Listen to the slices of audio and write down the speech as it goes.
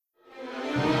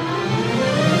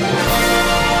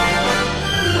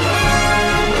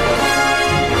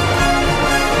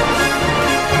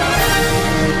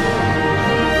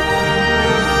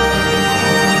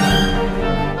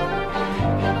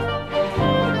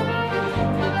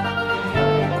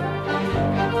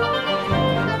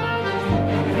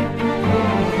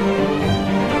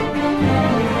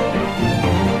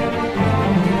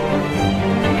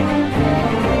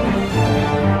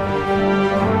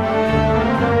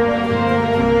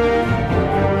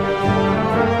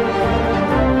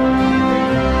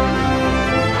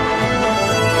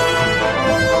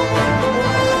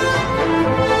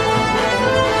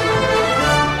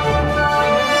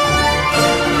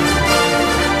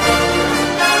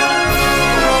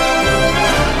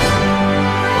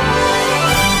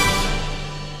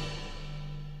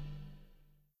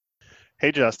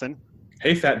Hey, Justin.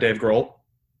 Hey, Fat Dave Grohl.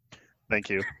 Thank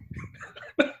you.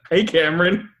 Hey,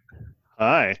 Cameron.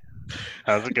 Hi.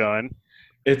 How's it going?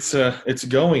 It's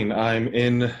going. I'm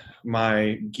in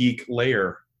my geek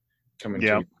lair coming to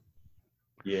Yeah. you.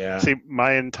 Yeah. See,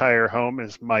 my entire home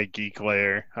is my geek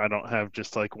lair. I don't have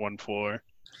just like one floor.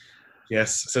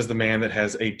 Yes, says the man that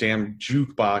has a damn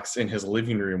jukebox in his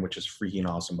living room, which is freaking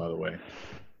awesome, by the way.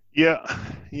 Yeah,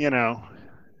 you know,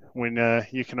 when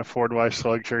you can afford life's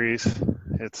luxuries,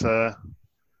 it's it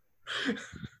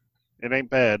ain't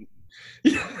bad.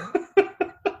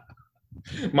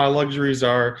 My luxuries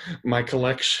are my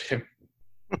collection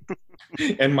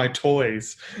and my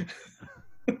toys,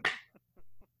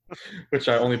 which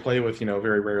I only play with,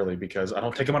 very rarely because I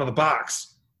don't take them out of the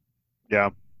box.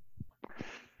 Yeah.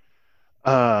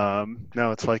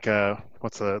 No, it's like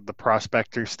what's the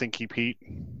prospector Stinky Pete?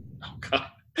 Oh God.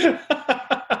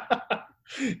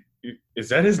 Is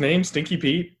that his name, Stinky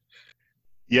Pete?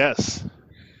 Yes.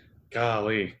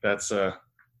 Golly, that's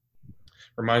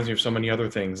reminds me of so many other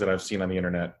things that I've seen on the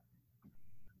internet.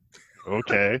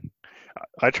 Okay.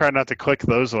 I try not to click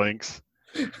those links.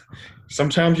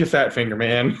 Sometimes you fat finger,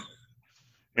 man,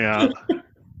 Yeah. and then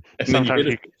you Sometimes hit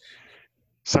you it.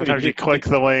 sometimes you You click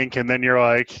hit the link and then you're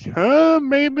like,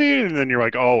 maybe, and then you're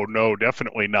like, oh no,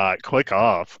 definitely not. Click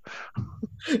off.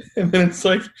 and then it's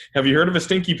like, have you heard of a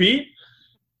Stinky Pete?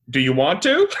 Do you want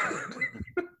to?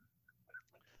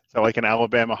 So like an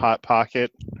Alabama hot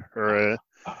pocket or a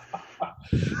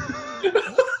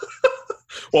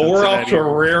Well, we're off to Cincinnati. a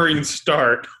raring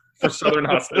start for Southern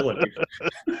hostility.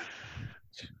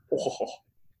 Oh,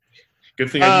 good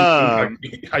thing Um,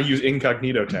 I use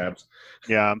incognito tabs.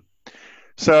 yeah.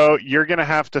 So you're gonna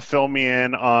have to fill me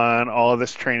in on all of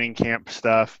this training camp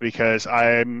stuff because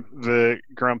I'm the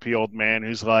grumpy old man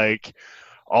who's like,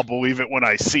 I'll believe it when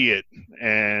I see it,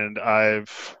 and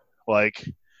I've like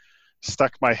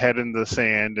stuck my head in the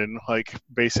sand and like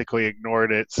basically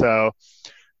ignored it. So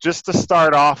just to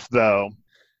start off though,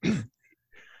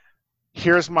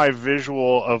 here's my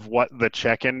visual of what the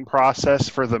check-in process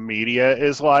for the media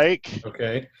is like.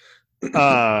 Okay.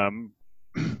 Um,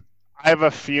 I have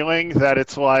a feeling that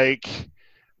it's like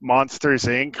Monsters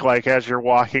Inc. Like as you're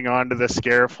walking onto the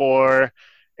scare floor,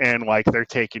 and like they're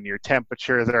taking your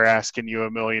temperature, they're asking you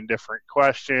a million different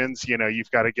questions. You know, you've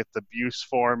got to get the Buse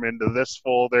form into this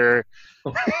folder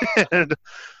and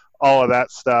all of that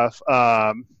stuff.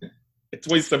 It's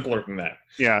way simpler than that.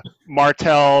 Yeah,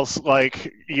 Martell's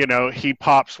like, you know, he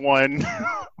pops one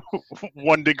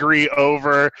 1 degree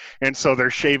over, and so they're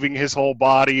shaving his whole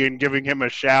body and giving him a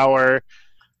shower.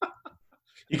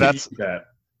 You could use That's that.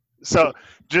 so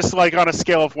just like on a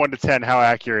scale of 1 to 10, how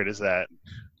accurate is that?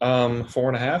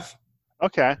 4.5.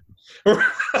 Okay.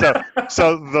 So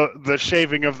so the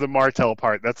shaving of the Martell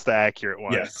part, that's the accurate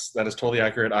one. Yes, that is totally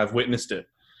accurate. I've witnessed it.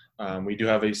 We do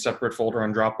have a separate folder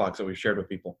on Dropbox that we've shared with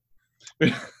people.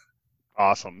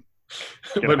 Awesome.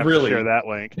 Gonna But have to share really, that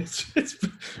link. it's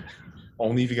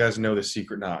only if you guys know the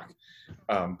secret knock.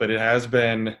 But it has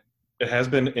been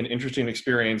an interesting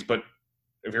experience, but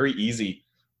very easy.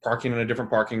 Parking in a different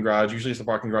parking garage. Usually, it's the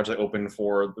parking garage they open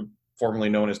for the formerly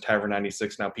known as Tavern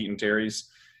 96, now Pete and Terry's.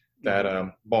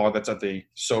 That bar that's at the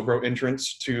Sobro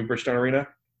entrance to Bridgestone Arena.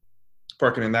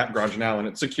 Parking in that garage now, and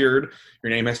it's secured.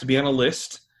 Your name has to be on a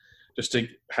list just to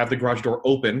have the garage door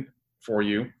open for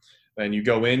you. Then you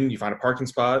go in, you find a parking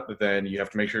spot, then you have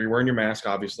to make sure you're wearing your mask,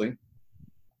 obviously.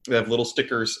 They have little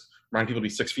stickers remind people to be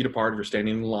 6 feet apart if you're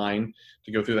standing in line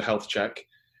to go through the health check.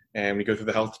 And when you go through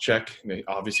the health check, they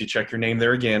obviously check your name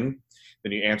there again.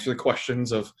 Then you answer the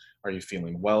questions of, are you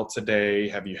feeling well today?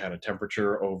 Have you had a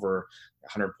temperature over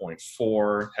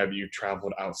 100.4? Have you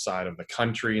traveled outside of the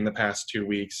country in the past 2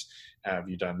 weeks? Have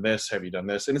you done this? Have you done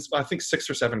this? And it's, I think, 6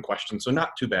 or 7 questions, so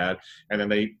not too bad. And then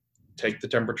they take the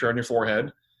temperature on your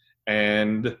forehead.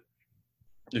 And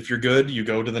if you're good, you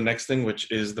go to the next thing,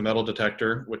 which is the metal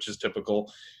detector, which is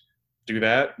typical. Do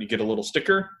that, you get a little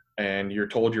sticker, and you're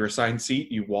told you're assigned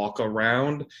seat. You walk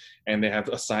around, and they have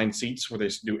assigned seats where they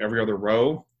do every other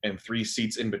row and 3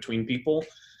 seats in between people.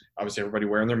 Obviously, everybody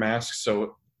wearing their masks,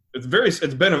 so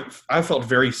I felt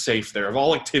very safe there. Of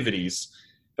all activities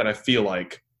that I feel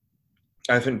like,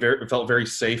 felt very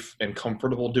safe and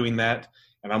comfortable doing that.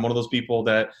 And I'm one of those people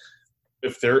that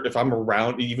if I'm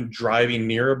around, even driving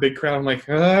near a big crowd, I'm like,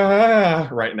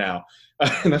 right now.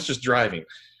 And that's just driving.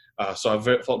 So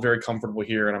I felt very comfortable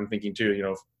here. And I'm thinking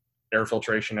too, air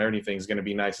filtration or anything is going to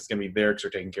be nice. It's going to be there because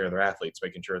they're taking care of their athletes,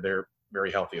 making sure they're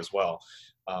very healthy as well.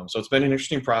 So it's been an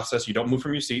interesting process. You don't move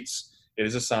from your seats. It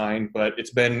is a sign, but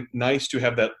it's been nice to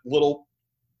have that little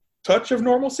touch of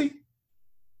normalcy.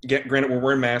 Granted, we're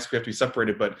wearing masks. We have to be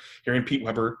separated, but hearing Pete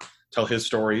Weber tell his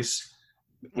stories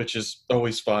which is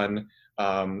always fun.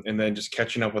 And then just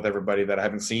catching up with everybody that I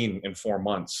haven't seen in 4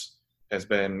 months has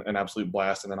been an absolute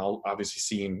blast. And then I'll obviously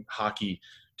seeing hockey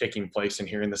taking place and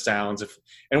hearing the sounds. If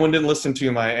anyone didn't listen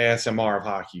to my ASMR of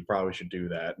hockey, you probably should do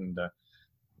that. And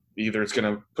either it's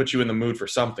going to put you in the mood for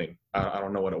something. I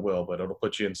don't know what it will, but it'll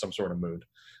put you in some sort of mood.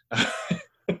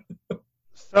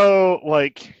 So,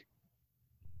 like,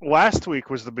 last week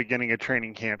was the beginning of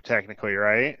training camp, technically,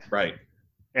 right? Right.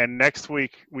 And next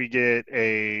week we get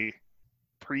a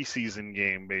preseason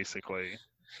game, basically.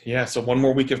 Yeah, so one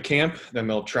more week of camp, then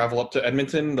they'll travel up to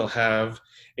Edmonton. They'll have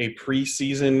a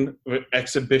preseason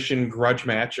exhibition grudge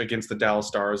match against the Dallas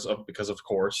Stars, because of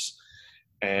course.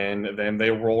 And then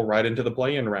they roll right into the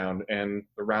play-in round and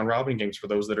the round robin games for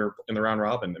those that are in the round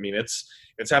robin. I mean, it's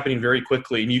happening very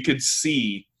quickly, and you could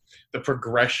see the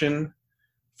progression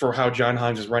for how John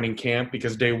Hines is running camp,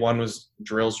 because day one was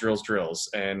drills,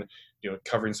 and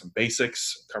covering some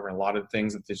basics, covering a lot of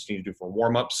things that they just need to do for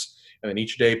warm-ups, and then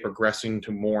each day progressing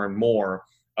to more and more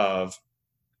of,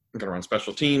 we're going to run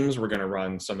special teams, we're going to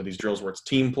run some of these drills where it's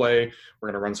team play, we're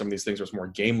going to run some of these things where it's more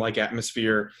game-like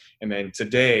atmosphere. And then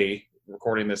today,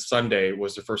 recording this Sunday,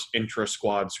 was the first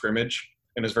intra-squad scrimmage,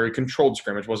 and it was a very controlled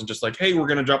scrimmage. It wasn't just like, hey, we're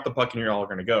going to drop the puck and you're all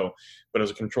going to go, but it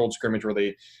was a controlled scrimmage where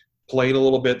they played a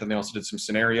little bit, then they also did some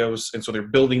scenarios, and so they're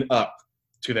building up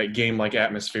to that game-like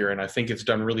atmosphere. And I think it's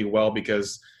done really well,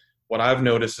 because what I've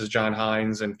noticed is John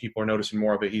Hines, and people are noticing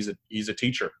more of it, he's a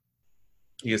teacher.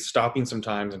 He is stopping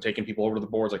sometimes and taking people over to the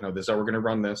boards, like, no, this is how we're going to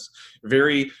run this.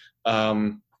 Very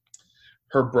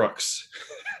Herb Brooks,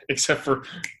 except for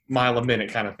mile a minute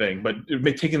kind of thing. But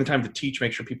taking the time to teach,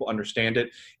 make sure people understand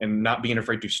it, and not being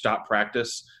afraid to stop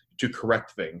practice to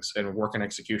correct things and work on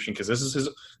execution, because this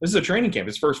is a training camp,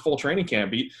 his first full training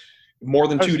camp. More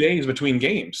than 2 days between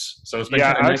games. So it's been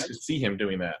kind of nice to see him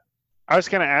doing that. I was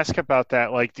going to ask about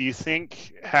that. Like, do you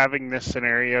think having this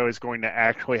scenario is going to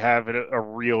actually have a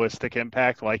realistic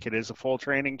impact, like it is a full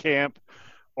training camp?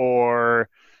 Or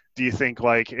do you think,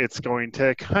 like, it's going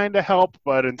to kind of help,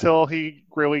 but until he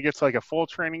really gets, like, a full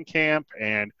training camp,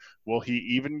 and will he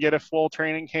even get a full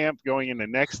training camp going into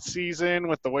next season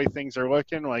with the way things are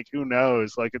looking? Like, who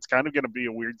knows? Like, it's kind of going to be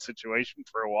a weird situation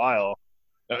for a while.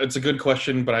 It's a good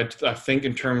question, but I think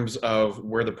in terms of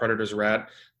where the Predators are at,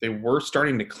 they were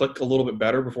starting to click a little bit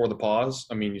better before the pause.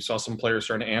 I mean, you saw some players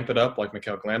starting to amp it up, like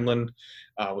Mikael Granlund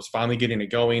was finally getting it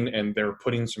going, and they're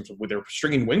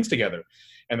stringing wins together.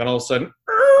 And then all of a sudden,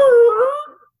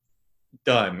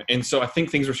 done. And so I think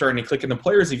things were starting to click, and the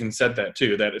players even said that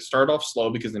too, that it started off slow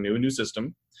because they knew a new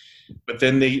system. But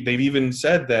then they've even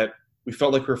said that we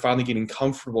felt like we were finally getting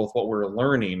comfortable with what we were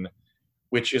learning,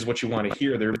 which is what you want to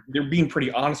hear. They're being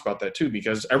pretty honest about that too,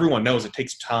 because everyone knows it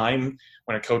takes time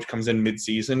when a coach comes in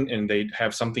mid-season and they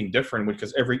have something different,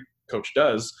 because every coach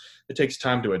does. It takes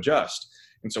time to adjust.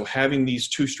 And so having these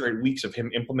 2 straight weeks of him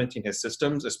implementing his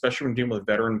systems, especially when dealing with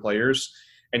veteran players,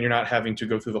 and you're not having to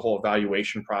go through the whole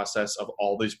evaluation process of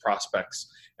all these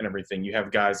prospects and everything. You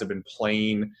have guys that have been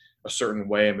playing a certain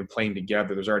way and been playing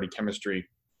together. There's already chemistry.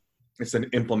 It's then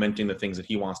implementing the things that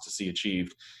he wants to see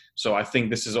achieved. So I think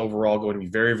this is overall going to be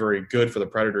very, very good for the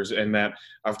Predators. And that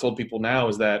I've told people now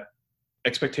is that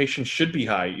expectations should be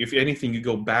high. If anything, you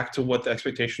go back to what the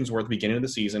expectations were at the beginning of the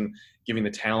season, giving the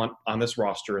talent on this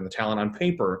roster and the talent on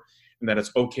paper, and that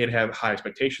it's okay to have high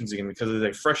expectations again, because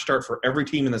it's a fresh start for every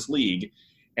team in this league.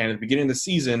 And at the beginning of the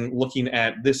season, looking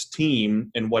at this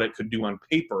team and what it could do on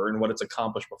paper and what it's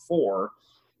accomplished before,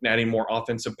 and adding more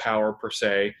offensive power per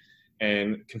se,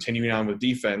 and continuing on with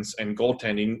defense and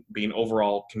goaltending being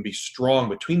overall can be strong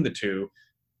between the two,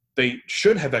 they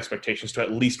should have expectations to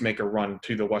at least make a run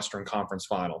to the Western Conference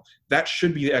Final. That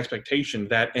should be the expectation,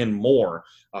 that and more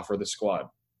for the squad.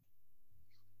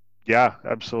 Yeah,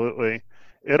 absolutely.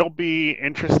 It'll be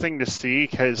interesting to see,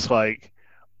 because, like,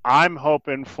 I'm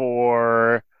hoping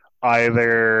for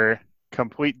either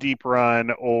complete deep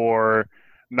run or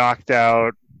knocked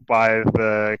out by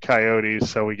the Coyotes,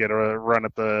 so we get a run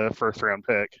at the first round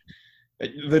pick.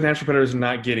 The Nashville Predators are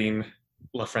not getting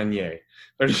Lafreniere.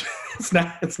 It's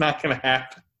not going to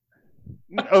happen.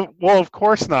 Well, of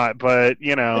course not, but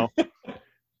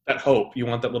that hope, you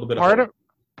want that little bit of hope.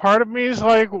 Part of me is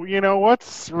like,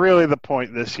 what's really the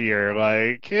point this year?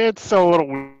 Like, it's a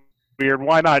little weird.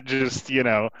 Why not just,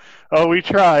 we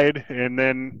tried, and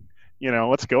then,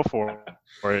 let's go for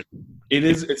it.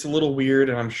 It's a little weird,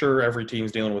 and I'm sure every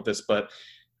team's dealing with this, but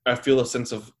I feel a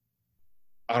sense of,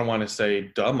 I don't want to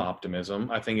say dumb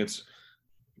optimism. I think it's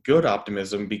good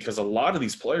optimism, because a lot of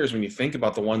these players, when you think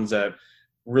about the ones that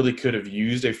really could have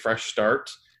used a fresh start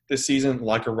this season,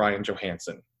 like a Ryan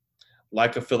Johansson,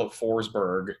 like a Philip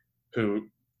Forsberg, who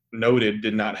noted,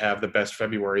 did not have the best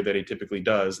February that he typically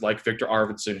does, like Victor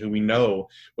Arvidsson, who we know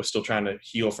was still trying to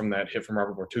heal from that hit from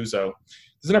Robert Bortuzzo.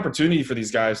 There's an opportunity for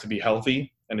these guys to be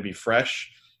healthy and to be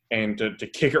fresh and to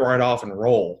kick it right off and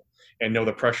roll and know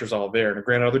the pressure's all there. And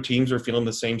granted, other teams are feeling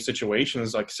the same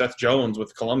situations, like Seth Jones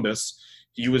with Columbus.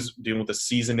 He was dealing with a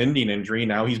season-ending injury.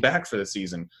 Now he's back for the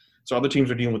season. So other teams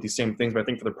are dealing with these same things. But I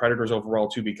think for the Predators overall,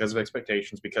 too, because of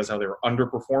expectations, because how they were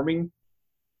underperforming,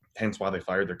 hence why they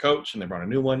fired their coach and they brought a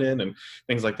new one in and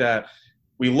things like that.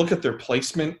 We look at their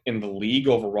placement in the league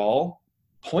overall,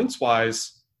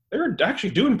 points-wise, they're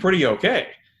actually doing pretty okay.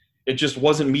 It just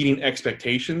wasn't meeting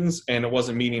expectations, and it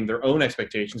wasn't meeting their own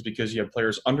expectations because you have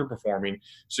players underperforming.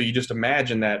 So you just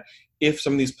imagine that if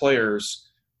some of these players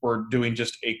were doing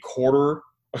just a quarter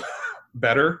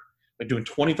better, like doing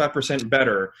 25%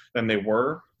 better than they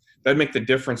were, that'd make the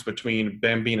difference between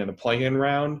them being in the play-in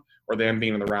round or them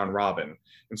being in the round robin.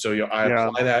 And so I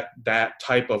apply that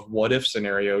type of what-if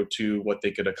scenario to what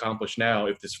they could accomplish now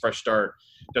if this fresh start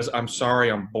does. I'm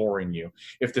sorry I'm boring you.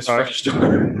 If this fresh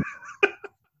start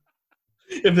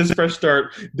if this fresh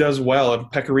start does well, and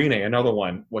Pecorine, another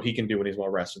one, what he can do when he's well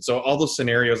rested. So all those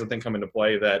scenarios I think come into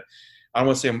play that I don't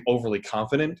want to say I'm overly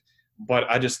confident, but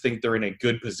I just think they're in a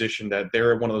good position that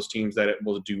they're one of those teams that it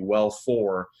will do well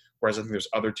for. Whereas I think there's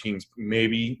other teams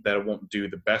maybe that it won't do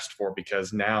the best for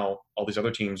because now all these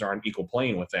other teams are on equal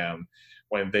playing with them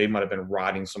when they might have been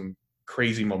riding some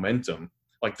crazy momentum,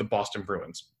 like the Boston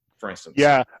Bruins, for instance.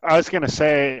 Yeah, I was going to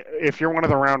say, if you're one of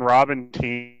the round robin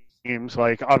teams,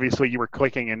 like obviously you were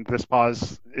clicking and this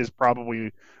pause is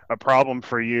probably a problem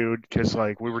for you because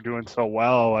like we were doing so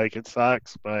well, like it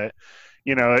sucks. But,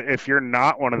 you know, if you're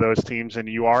not one of those teams and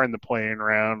you are in the playing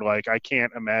round, like I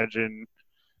can't imagine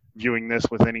viewing this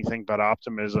with anything but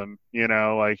optimism. You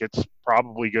know, like it's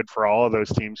probably good for all of those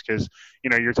teams because,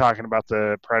 you know, you're talking about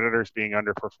the Predators being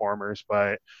underperformers,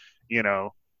 but, you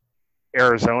know,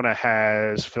 Arizona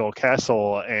has Phil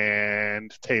Kessel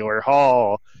and Taylor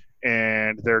Hall,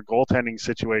 and their goaltending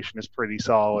situation is pretty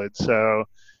solid. So,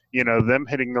 you know, them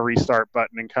hitting the restart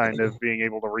button and kind of being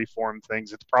able to reform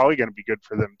things, it's probably going to be good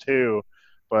for them too.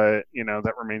 But, you know,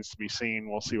 that remains to be seen.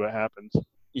 We'll see what happens.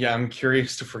 Yeah, I'm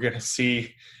curious if we're going to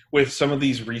see with some of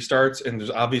these restarts, and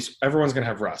everyone's going to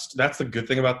have rust. That's the good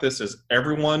thing about this is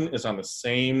everyone is on the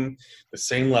same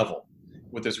level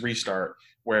with this restart,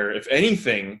 where if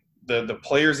anything, the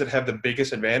players that have the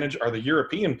biggest advantage are the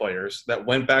European players that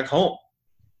went back home.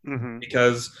 Mm-hmm.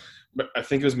 Because I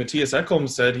think it was Matthias Ekholm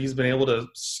said he's been able to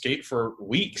skate for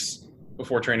weeks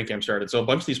before training camp started. So a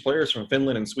bunch of these players from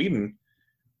Finland and Sweden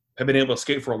have been able to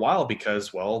skate for a while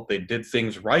because, well, they did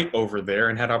things right over there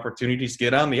and had opportunities to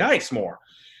get on the ice more.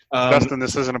 Dustin,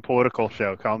 this isn't a political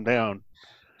show. Calm down.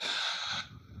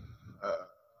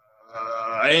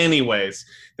 Anyways,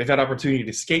 they've had opportunity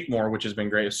to skate more, which has been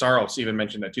great. Saros even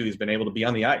mentioned that too. He's been able to be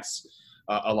on the ice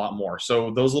a lot more. So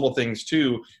those little things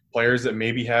too, players that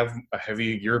maybe have a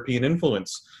heavy European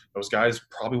influence, those guys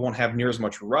probably won't have near as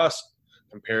much rust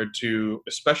compared to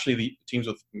especially the teams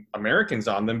with Americans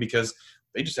on them because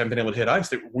they just haven't been able to hit ice.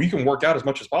 We can work out as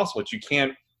much as possible, but you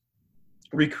can't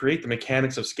recreate the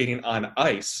mechanics of skating on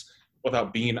ice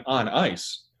without being on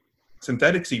ice.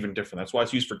 Synthetic's even different. That's why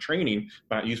it's used for training,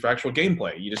 but not used for actual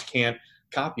gameplay. You just can't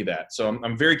copy that. So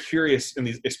I'm very curious in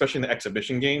these, especially in the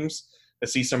exhibition games, to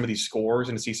see some of these scores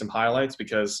and to see some highlights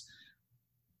because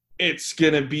it's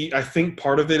going to be, I think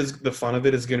part of it is the fun of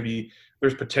it is going to be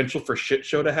there's potential for shit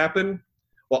show to happen,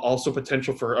 while also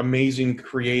potential for amazing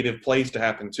creative plays to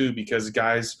happen too, because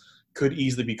guys could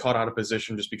easily be caught out of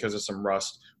position just because of some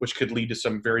rust, which could lead to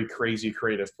some very crazy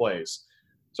creative plays.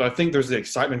 So I think there's the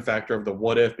excitement factor of the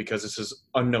what if, because this is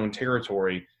unknown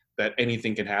territory that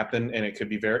anything can happen, and it could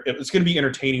be it's going to be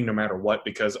entertaining no matter what,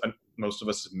 because most of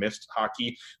us have missed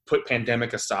hockey, put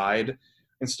pandemic aside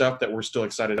and stuff, that we're still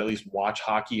excited to at least watch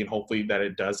hockey, and hopefully that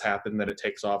it does happen, that it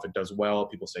takes off, it does well,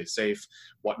 people stay safe,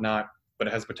 whatnot. But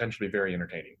it has potential to be very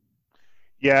entertaining.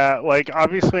 Yeah, like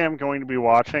obviously I'm going to be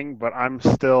watching, but I'm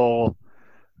still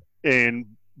in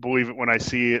believe it when I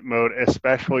see it mode,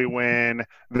 especially when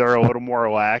they're a little more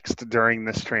relaxed during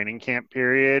this training camp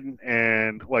period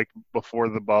and like before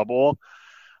the bubble.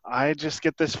 I just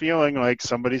get this feeling like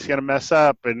somebody's going to mess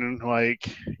up and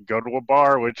like go to a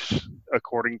bar, which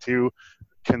according to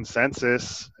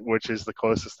consensus, which is the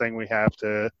closest thing we have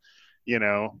to, you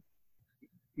know,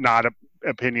 not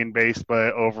opinion based,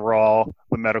 but overall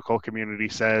the medical community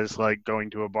says like going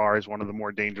to a bar is one of the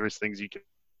more dangerous things you can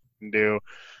do.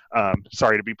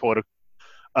 Sorry to be political.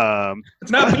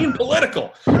 It's not being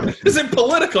political. It's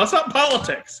political. It's not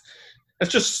politics.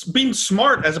 That's just being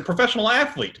smart as a professional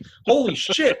athlete. Holy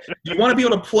shit. Do you want to be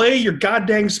able to play your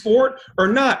goddamn sport or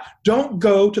not? Don't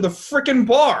go to the freaking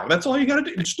bar. That's all you got to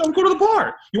do. Just don't go to the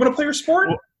bar. You want to play your sport?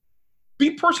 Well,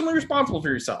 Be personally responsible for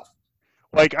yourself.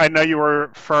 like, I know you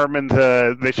were firm in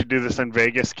they should do this in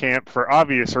Vegas camp for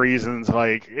obvious reasons.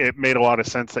 Like, it made a lot of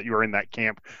sense that you were in that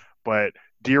camp. But,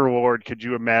 dear Lord, could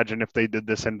you imagine if they did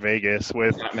this in Vegas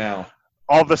with Not now.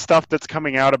 all the stuff that's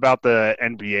coming out about the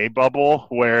NBA bubble,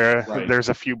 where Right. there's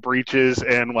a few breaches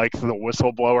and like the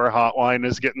whistleblower hotline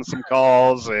is getting some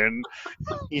calls, and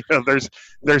there's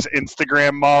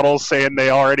Instagram models saying they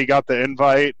already got the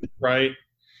invite. Right.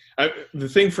 The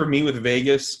thing for me with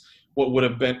Vegas, what would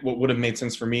have made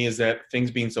sense for me is that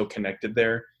things being so connected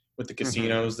there with the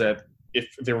casinos that if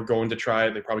they were going to try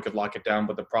it, they probably could lock it down.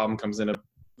 But the problem comes into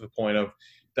the point of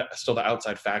still the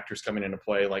outside factors coming into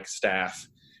play, like staff,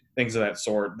 things of that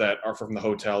sort that are from the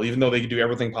hotel. Even though they do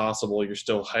everything possible, you're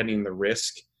still hiding the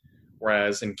risk.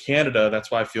 Whereas in Canada,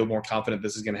 that's why I feel more confident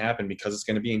this is going to happen, because it's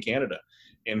going to be in Canada,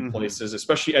 in places,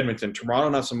 especially Edmonton. Toronto,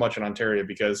 not so much in Ontario,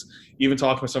 because even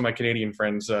talking with some of my Canadian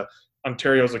friends,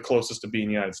 Ontario is the closest to being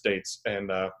the United States,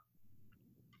 and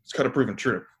it's kind of proven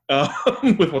true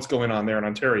with what's going on there in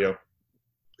Ontario.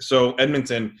 So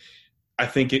Edmonton, I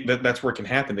think that's where it can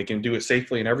happen. They can do it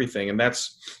safely and everything, and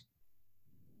that's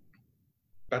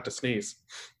about to sneeze.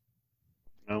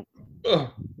 Nope. Ugh.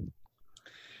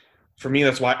 For me,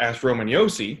 that's why I asked Roman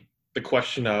Yossi the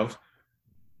question of,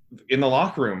 in the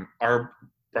locker room, are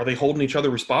they holding each other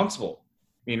responsible?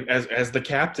 I mean, as the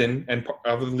captain and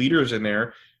other leaders in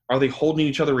there, are they holding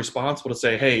each other responsible to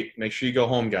say, hey, make sure you go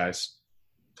home, guys.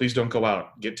 Please don't go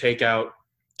out. Get takeout,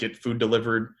 get food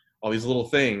delivered, all these little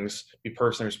things, be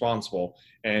personally responsible.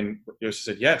 And Yossi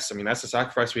said, yes. I mean, that's the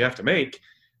sacrifice we have to make.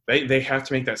 They have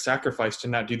to make that sacrifice to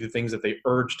not do the things that they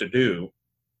urge to do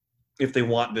if they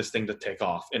want this thing to take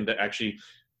off and to actually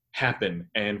happen,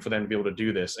 and for them to be able to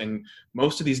do this. And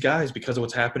most of these guys, because of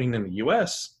what's happening in the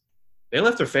U.S., they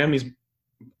left their families,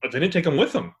 but they didn't take them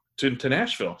with them to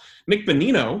Nashville. Nick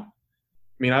Bonino, I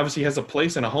mean, obviously has a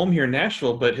place and a home here in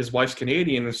Nashville, but his wife's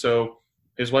Canadian, and so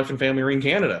his wife and family are in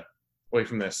Canada away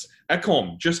from this.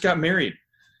 Ekholm just got married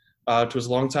to his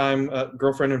longtime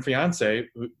girlfriend and fiance.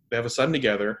 They have a son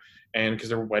together, and because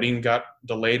their wedding got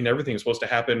delayed and everything was supposed to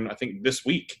happen, I think this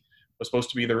week was supposed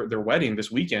to be their wedding this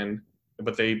weekend,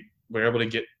 but they were able to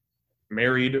get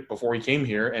married before he came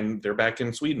here, and they're back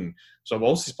in Sweden. So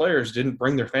most of these players didn't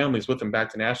bring their families with them back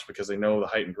to Nashville because they know the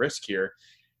heightened risk here.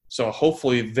 So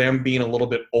hopefully them being a little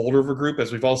bit older of a group,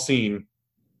 as we've all seen,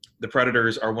 the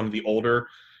Predators are one of the older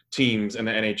teams in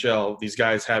the NHL. These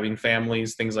guys having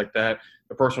families, things like that,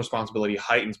 the personal responsibility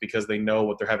heightens because they know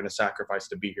what they're having to sacrifice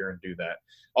to be here and do that.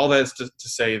 All that is to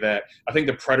say that I think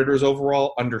the Predators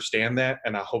overall understand that,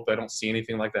 and I hope I don't see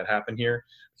anything like that happen here,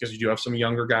 because you do have some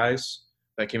younger guys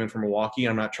that came in from Milwaukee.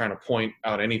 I'm not trying to point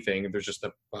out anything. There's just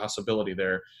a possibility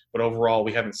there. But overall,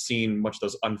 we haven't seen much of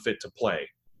those unfit to play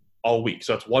all week.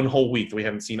 So it's one whole week that we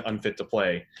haven't seen unfit to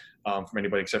play from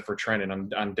anybody except for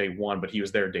Trennan on day one, but he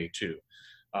was there day two.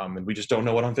 And we just don't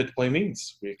know what unfit to play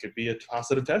means. It could be a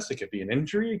positive test. It could be an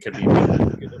injury. It could be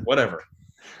whatever.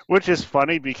 Which is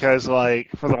funny because, like,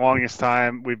 for the longest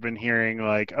time, we've been hearing,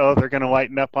 like, oh, they're going to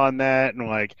lighten up on that and,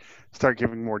 like, start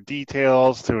giving more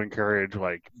details to encourage,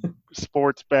 like,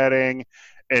 sports betting.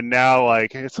 And now,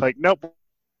 like, it's like, nope,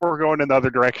 we're going in the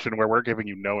other direction where we're giving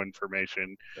you no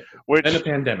information. Which, and a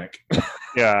pandemic.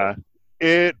 Yeah.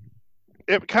 It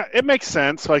makes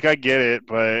sense. Like, I get it,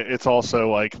 but it's also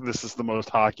like, this is the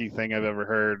most hockey thing I've ever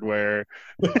heard where,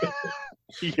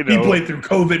 He played through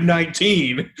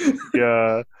COVID-19.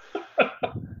 Yeah.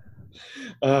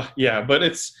 Yeah, but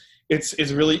it's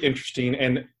really interesting.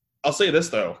 And I'll say this,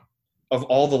 though. Of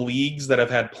all the leagues that have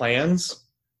had plans,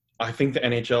 I think the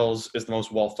NHL is the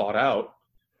most well thought out.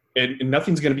 And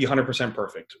nothing's going to be 100%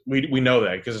 perfect. We know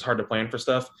that because it's hard to plan for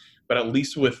stuff. But at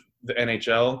least with the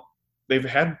NHL, they've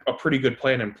had a pretty good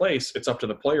plan in place. It's up to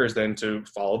the players then to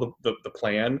follow the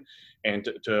plan and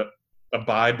to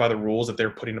abide by the rules that they're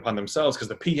putting upon themselves, because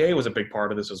the PA was a big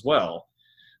part of this as well.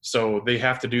 So they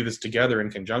have to do this together in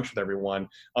conjunction with everyone.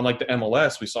 Unlike the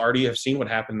MLS, we already have seen what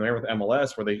happened there with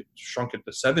MLS, where they shrunk it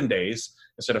to 7 days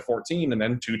instead of 14, and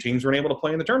then 2 teams weren't able to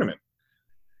play in the tournament.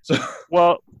 So,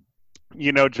 well,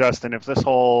 Justin, if this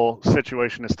whole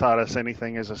situation has taught us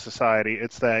anything as a society,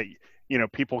 it's that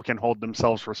people can hold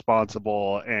themselves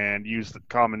responsible and use the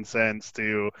common sense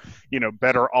to,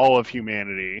 better all of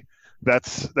humanity.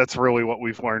 That's really what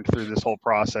we've learned through this whole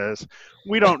process.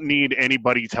 We don't need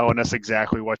anybody telling us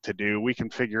exactly what to do. We can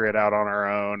figure it out on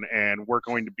our own, and we're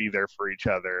going to be there for each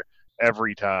other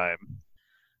every time.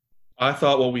 I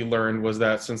thought what we learned was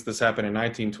that since this happened in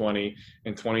 1920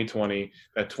 and 2020,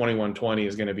 that 2120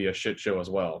 is going to be a shit show as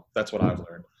well. That's what I've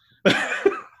learned.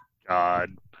 God,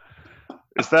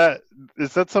 is that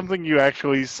something you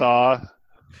actually saw?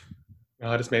 Oh,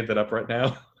 I just made that up right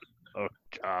now. Oh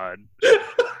God.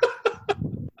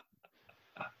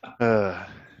 Uh,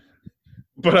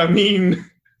 But I mean,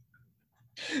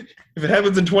 if it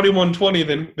happens in 2120,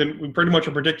 then we pretty much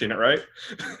are predicting it, right?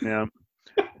 yeah.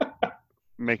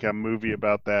 Make a movie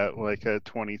about that, like a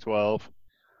 2012.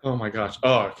 Oh my gosh.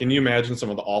 Oh, can you imagine some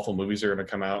of the awful movies that are going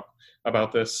to come out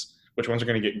about this? Which ones are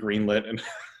going to get greenlit? And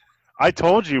I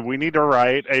told you we need to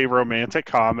write a romantic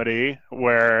comedy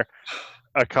where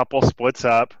a couple splits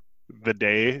up the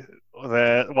day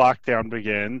that lockdown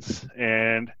begins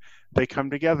and they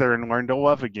come together and learn to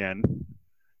love again.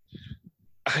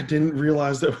 I didn't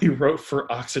realize that we wrote for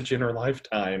Oxygen or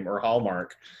Lifetime or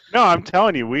Hallmark. No, I'm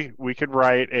telling you, we could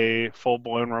write a full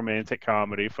blown romantic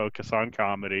comedy, focus on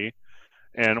comedy,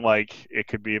 and like it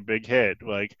could be a big hit.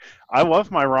 Like I love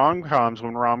my rom coms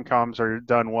when rom coms are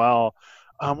done well.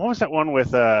 What was that one with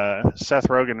Seth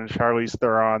Rogen and Charlize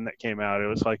Theron that came out? It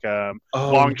was like Oh,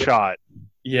 Long Shot.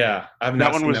 yeah. I've That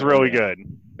not one seen was that really yet.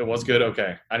 good. It was good?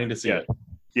 Okay. I need to see it.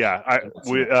 Yeah,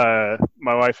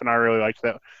 my wife and I really liked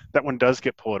that. That one does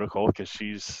get political because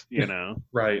she's,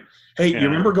 Right. Hey, you Yeah.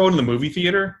 remember going to the movie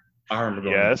theater? I remember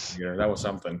going Yes. to the movie theater. That was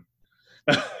something.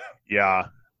 yeah.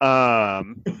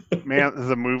 Man,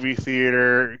 the movie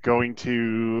theater, going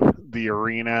to the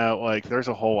arena, like, there's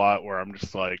a whole lot where I'm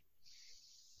just like,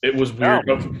 It was weird.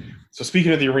 Oh. Okay. So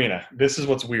speaking of the arena, this is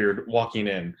what's weird walking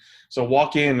in. So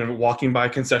walk in and walking by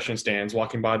concession stands,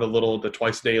 walking by the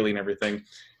twice daily and everything. And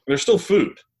there's still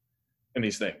food in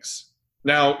these things.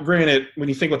 Now, granted, when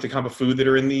you think about the kind of food that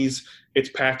are in these, it's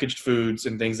packaged foods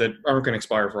and things that aren't going to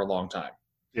expire for a long time.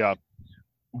 yeah,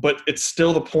 But it's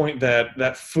still the point that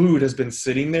that food has been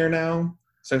sitting there now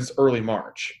since early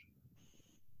March.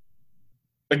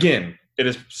 Again, it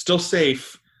is still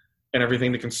safe and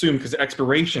everything to consume because the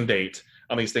expiration date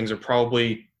on these things are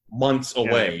probably months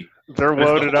away. they're But it's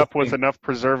the loaded whole up with thing. enough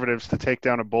preservatives to take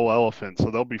down a bull elephant,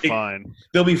 so they'll be fine.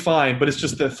 They'll be fine, but it's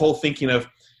just the whole thinking of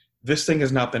this thing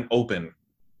has not been open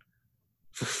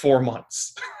for 4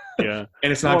 months. Yeah.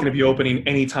 And it's not going to be opening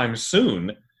anytime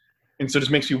soon. And so it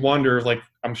just makes you wonder, like,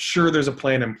 I'm sure there's a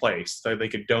plan in place that they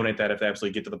could donate that if they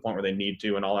absolutely get to the point where they need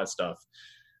to and all that stuff.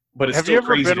 But it's Have still you ever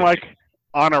crazy been to like me.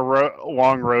 on a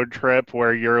long road trip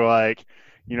where you're like,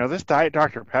 this Diet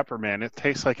Dr. Pepper, man, it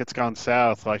tastes like it's gone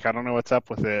south. Like, I don't know what's up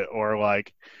with it. Or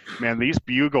like, man, these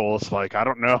Bugles, like, I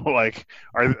don't know. Like,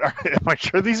 am I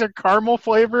sure these are caramel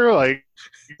flavor? Like,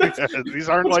 these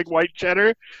aren't like white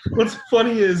cheddar. What's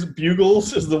funny is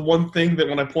Bugles is the one thing that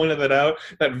when I pointed that out,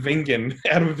 that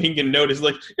Adam Vingan noticed,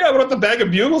 like, yeah, what about the bag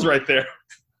of Bugles right there?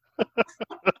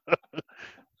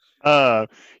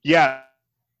 Yeah.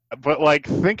 But like,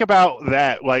 think about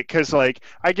that, like, because like,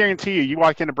 I guarantee you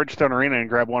walk into Bridgestone Arena and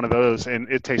grab one of those,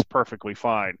 and it tastes perfectly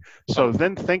fine. So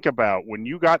then think about when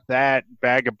you got that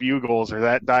bag of Bugles or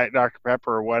that Diet Dr.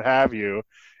 Pepper or what have you,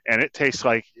 and it tastes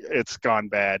like it's gone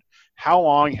bad. How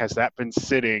long has that been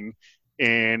sitting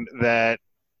in that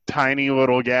tiny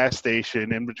little gas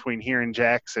station in between here and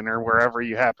Jackson or wherever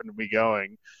you happen to be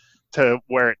going to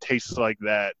where it tastes like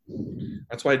that?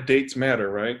 That's why dates matter,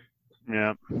 right?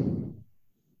 Yeah.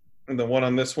 And the one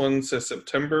on this one says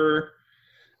September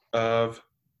of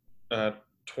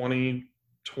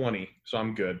 2020. So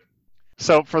I'm good.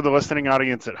 So for the listening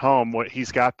audience at home, what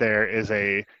he's got there is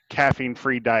a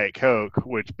caffeine-free Diet Coke,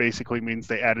 which basically means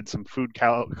they added some food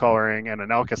coloring and an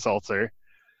Alka-Seltzer.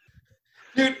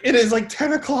 Dude, it is like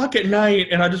 10 o'clock at night,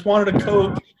 and I just wanted a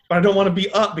Coke, but I don't want to be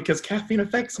up because caffeine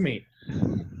affects me.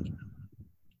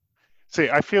 See,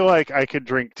 I feel like I could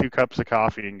drink 2 cups of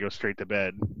coffee and go straight to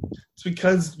bed. It's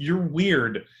because you're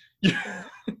weird.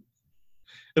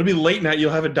 It'll be late night.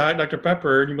 You'll have a Diet Dr.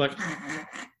 Pepper, and you'll be like,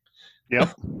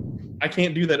 Yep. I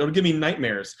can't do that. It'll give me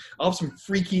nightmares. I'll have some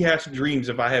freaky-ass dreams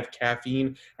if I have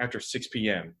caffeine after 6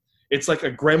 p.m. It's like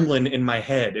a gremlin in my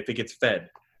head if it gets fed.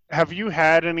 Have you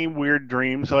had any weird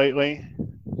dreams lately?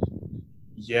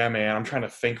 Yeah, man. I'm trying to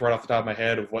think right off the top of my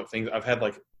head of what things. I've had,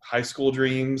 like, high school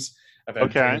dreams. I've had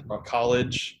dreams about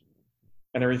college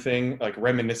and everything, like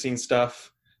reminiscing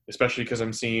stuff, especially because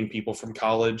I'm seeing people from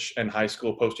college and high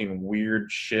school posting weird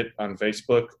shit on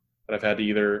Facebook that I've had to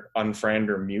either unfriend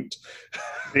or mute.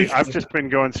 See, I've just been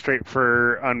going straight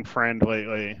for unfriend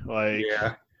lately. Like,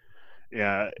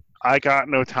 yeah, I got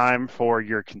no time for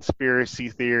your conspiracy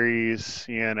theories.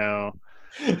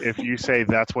 If you say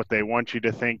that's what they want you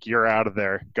to think, you're out of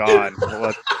there. Gone.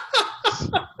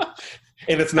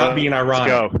 And it's not being Let's ironic.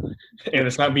 go. And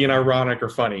it's not being ironic or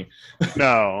funny.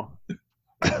 No.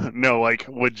 No, like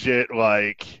legit,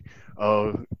 like,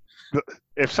 oh,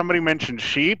 if somebody mentions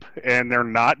sheep and they're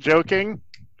not joking,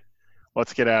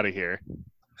 let's get out of here.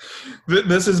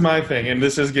 This is my thing, and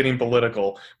this is getting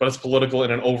political, but it's political in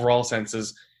an overall sense.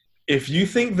 Is if you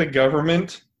think the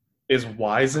government is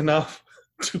wise enough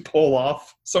to pull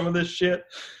off some of this shit,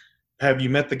 have you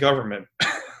met the government?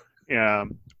 Yeah.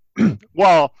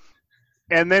 Well,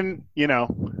 and then,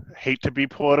 hate to be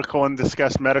political and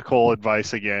discuss medical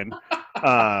advice again.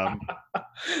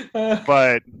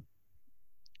 But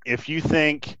if you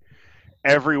think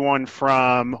everyone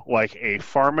from like a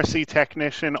pharmacy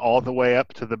technician all the way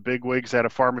up to the bigwigs at a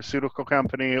pharmaceutical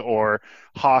company or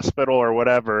hospital or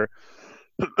whatever,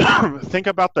 think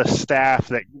about the staff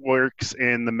that works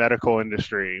in the medical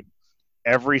industry.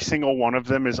 Every single one of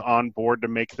them is on board to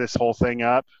make this whole thing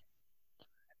up.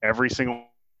 Every single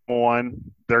one.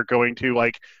 They're going to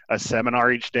like a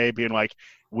seminar each day being like,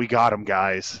 we got them,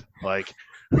 guys. Like,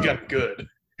 we got good.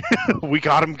 We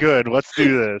got them good. Let's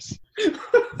do this.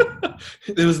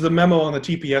 It was the memo on the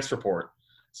TPS report.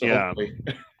 So yeah. Hopefully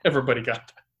everybody got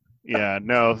that. Yeah,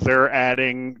 no, they're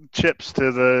adding chips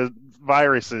to the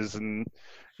viruses and,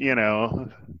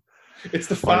 It's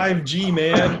the 5G,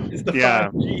 man. It's the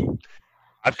 5G.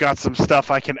 I've got some stuff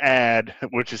I can add,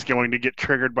 which is going to get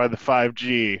triggered by the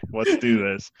 5G. Let's do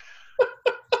this.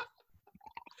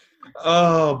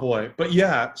 Oh, boy. But,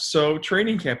 yeah, so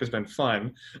training camp has been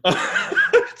fun.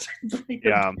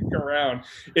 Yeah. Around.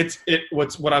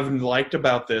 What I've liked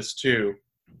about this, too,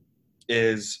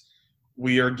 is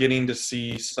we are getting to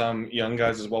see some young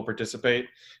guys as well participate.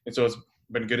 And so it's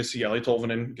been good to see Ellie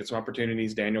Tolvanen get some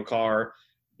opportunities, Daniel Carr,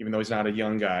 even though he's not a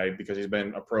young guy because he's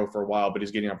been a pro for a while, but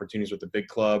he's getting opportunities with the big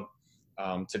club.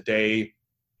 Today,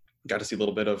 got to see a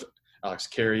little bit of Alex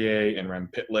Carrier and Rem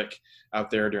Pitlick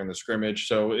out there during the scrimmage.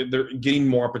 So they're getting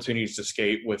more opportunities to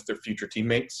skate with their future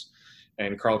teammates.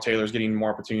 And Carl Taylor's getting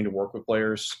more opportunity to work with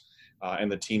players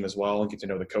and the team as well and get to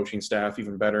know the coaching staff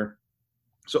even better.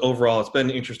 So overall, it's been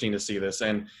interesting to see this.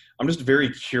 And I'm just very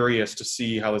curious to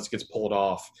see how this gets pulled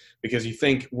off because you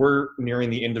think we're nearing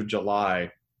the end of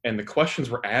July. And the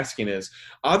questions we're asking is,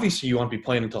 obviously you want to be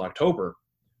playing until October,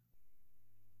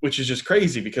 which is just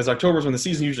crazy because October is when the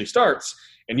season usually starts.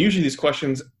 And usually these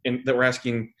questions that we're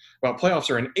asking about playoffs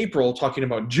are in April, talking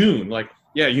about June. Like,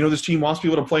 yeah, this team wants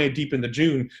people to play deep into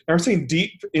June. Now we're saying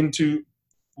deep into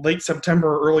late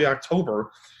September or early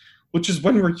October, which is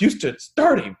when we're used to it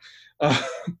starting.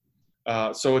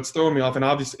 So it's throwing me off. And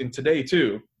obviously, and today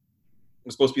too,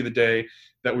 was supposed to be the day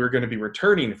that we were going to be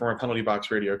returning from our penalty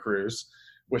box radio cruise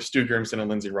with Stu Grimson and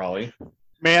Lindsay Raleigh.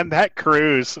 Man, that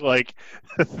cruise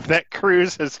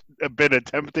has been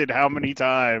attempted how many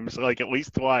times? Like at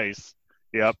least twice.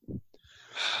 Yep.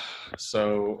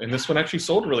 So, and this one actually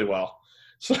sold really well.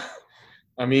 So,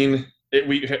 I mean, it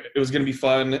was going to be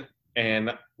fun.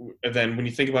 And then when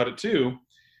you think about it too,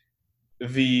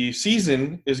 the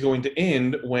season is going to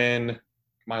end when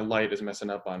my light is messing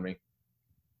up on me.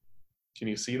 Can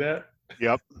you see that?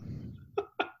 Yep.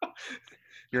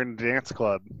 You're in a dance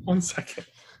club. 1 second.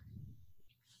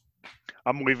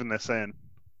 I'm leaving this in.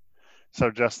 So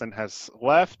Justin has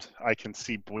left. I can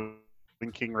see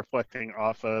blinking reflecting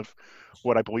off of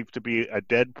what I believe to be a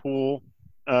Deadpool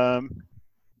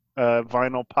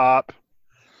vinyl pop.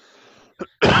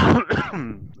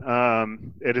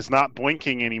 It is not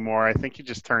blinking anymore. I think he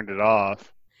just turned it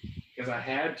off. Because I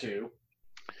had to.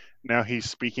 Now he's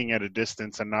speaking at a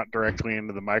distance and not directly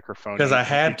into the microphone. Because I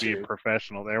had to. Be a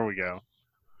professional. There we go.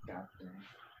 God.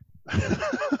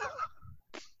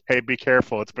 Hey, be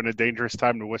careful. It's been a dangerous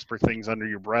time to whisper things under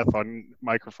your breath on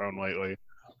microphone lately.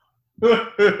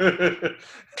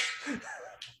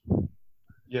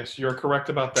 Yes, you're correct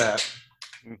about that.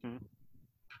 Mm-hmm.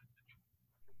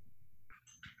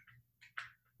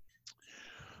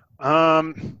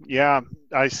 Yeah,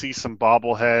 I see some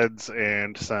bobbleheads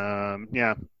and some,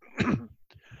 yeah.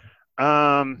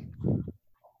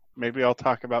 Maybe I'll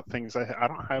talk about things. I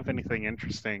don't have anything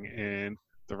interesting in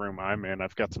the room I'm in.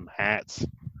 I've got some hats.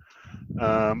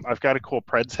 I've got a cool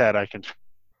Preds hat I can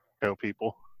show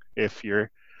people if you're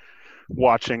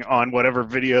watching on whatever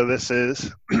video this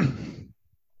is.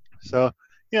 So,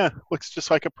 yeah, looks just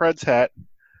like a Preds hat.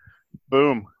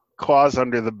 Boom. Claws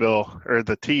under the bill, or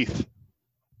the teeth.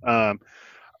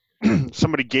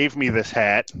 Somebody gave me this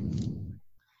hat.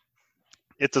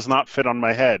 It does not fit on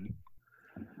my head.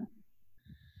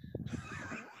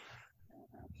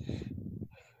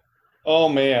 Oh,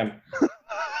 man.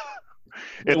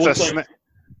 It's looks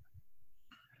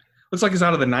like it's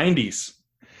out of the 90s.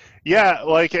 Yeah,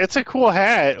 like it's a cool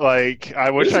hat. Like I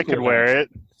wish I could wear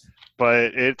it,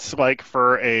 but it's like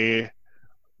for a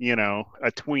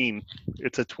tween.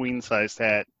 It's a tween sized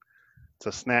hat. It's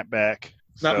a snapback.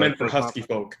 It's not So meant it for does husky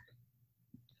folk.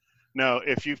 No,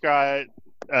 if you've got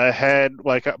a head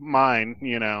like mine,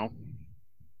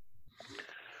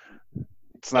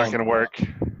 it's not going to work.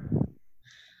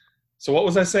 So what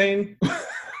was I saying?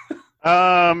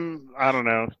 I don't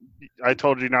know. I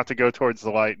told you not to go towards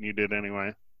the light, and you did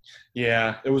anyway.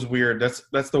 Yeah, it was weird.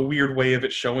 That's the weird way of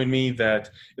it showing me that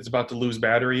it's about to lose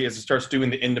battery as it starts doing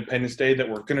the Independence Day that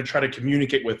we're going to try to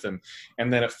communicate with them,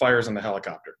 and then it fires on the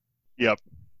helicopter. Yep.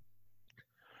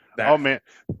 Oh, man.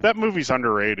 That movie's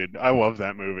underrated. I love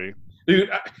that movie. Dude,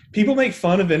 people make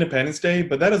fun of Independence Day,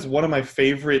 but that is one of my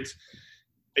favorite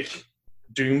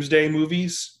doomsday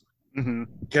movies. Mm-hmm.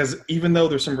 Because even though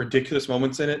there's some ridiculous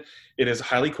moments in it, it is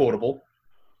highly quotable.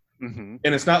 Mm-hmm.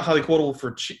 And it's not highly quotable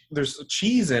for there's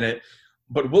cheese in it,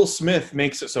 but Will Smith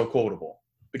makes it so quotable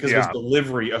because of his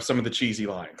delivery of some of the cheesy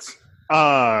lines.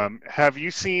 Have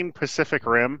you seen Pacific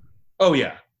Rim? Oh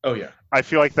yeah. I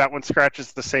feel like that one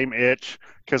scratches the same itch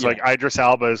because like Idris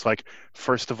Elba is like,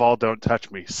 first of all, don't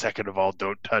touch me. Second of all,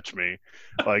 don't touch me.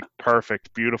 Like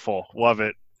perfect, beautiful, love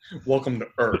it. Welcome to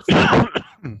Earth.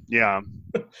 Yeah.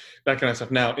 That kind of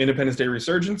stuff. Now, Independence Day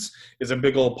Resurgence is a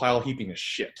big old pile heaping of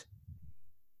shit.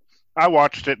 I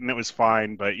watched it and it was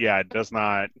fine, but yeah, it does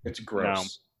not. It's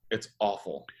gross. No. It's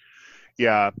awful.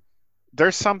 Yeah.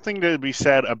 There's something to be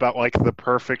said about like the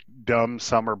perfect dumb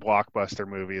summer blockbuster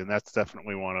movie, and that's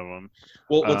definitely one of them.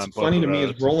 Well, what's funny to me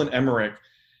is Roland Emmerich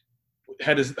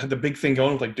had the big thing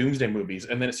going with like doomsday movies,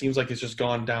 and then it seems like it's just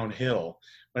gone downhill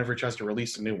whenever he tries to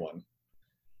release a new one.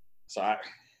 So I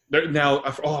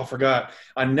forgot.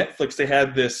 On Netflix, they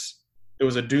had this. It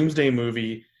was a doomsday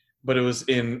movie, but it was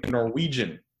in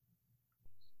Norwegian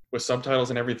with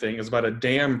subtitles and everything. It was about a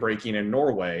dam breaking in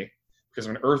Norway because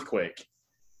of an earthquake,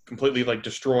 completely like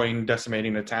destroying,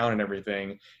 decimating the town and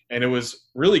everything. And it was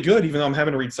really good, even though I'm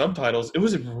having to read subtitles. It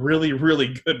was a really,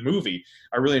 really good movie.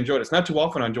 I really enjoyed it. It's not too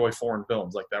often I enjoy foreign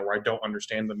films like that where I don't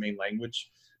understand the main language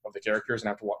of the characters and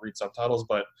have to read subtitles.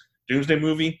 But doomsday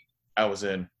movie, I was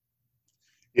in.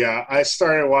 Yeah, I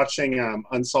started watching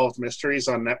Unsolved Mysteries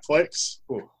on Netflix.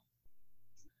 Ooh.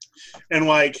 And,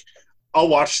 like, I'll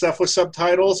watch stuff with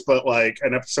subtitles, but, like,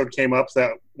 an episode came up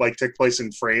that, like, took place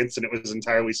in France, and it was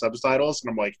entirely subtitles.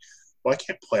 And I'm like, well, I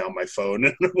can't play on my phone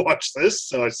and watch this,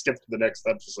 so I skipped to the next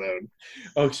episode.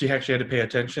 Oh, so you actually had to pay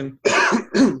attention?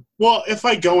 Well, if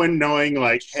I go in knowing,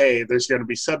 like, hey, there's going to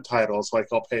be subtitles, like,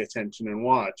 I'll pay attention and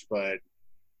watch, but...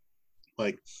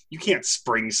 Like, you can't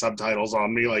spring subtitles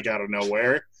on me, like, out of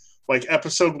nowhere. Like,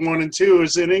 episode 1 and 2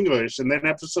 is in English, and then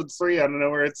episode 3, out of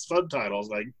nowhere, it's subtitles.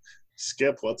 Like,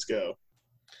 skip, let's go.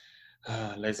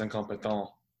 Les incompetents.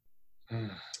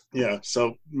 Yeah,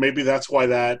 so maybe that's why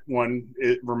that one,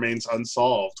 it remains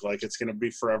unsolved. Like, it's going to be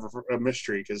forever a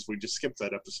mystery, because we just skipped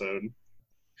that episode.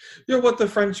 You're what the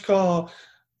French call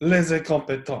les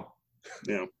incompetents.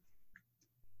 Yeah.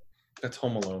 That's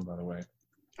Home Alone, by the way.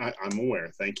 I'm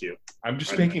aware. Thank you. I'm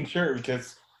just making sure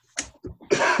because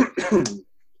I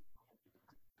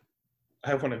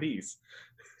have one of these.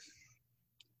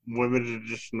 Limited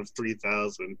edition of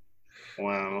 3,000.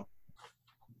 Wow.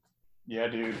 Yeah,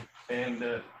 dude. And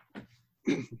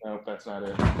no, that's not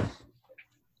it.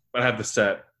 But I have the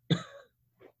set.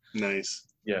 Nice.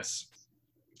 Yes.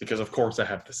 Because of course I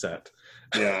have the set.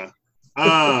 Yeah.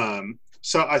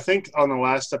 So I think on the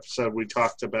last episode we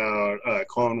talked about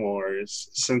Clone Wars.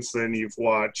 Since then you've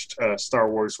watched Star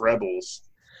Wars Rebels.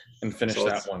 And finished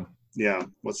that one. Yeah,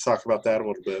 let's talk about that a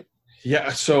little bit.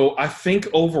 Yeah, so I think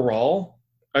overall,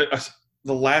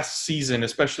 the last season,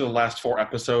 especially the last 4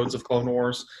 episodes of Clone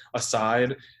Wars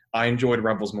aside, I enjoyed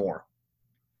Rebels more.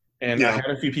 And I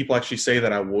had a few people actually say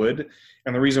that I would.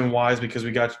 And the reason why is because we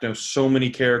got to know so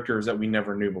many characters that we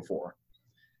never knew before.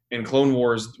 In Clone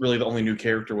Wars, really the only new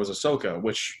character was Ahsoka,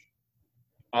 which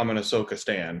I'm an Ahsoka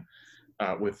stan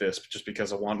with this, just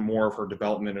because I want more of her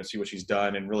development and see what she's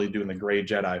done, and really doing the Grey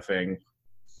Jedi thing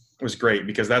was great,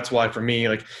 because that's why for me,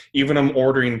 like, even I'm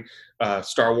ordering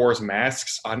Star Wars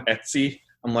masks on Etsy,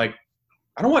 I'm like,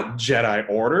 I don't want Jedi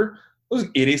Order. Those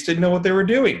idiots didn't know what they were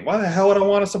doing. Why the hell would I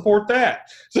want to support that?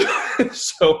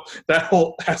 So that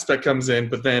whole aspect comes in,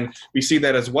 but then we see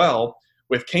that as well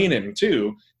with Kanan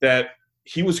too, that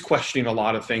he was questioning a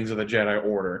lot of things of the Jedi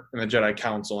Order and the Jedi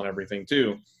Council and everything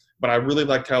too. But I really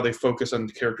liked how they focused on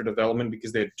character development,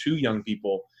 because they had 2 young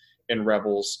people in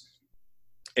Rebels,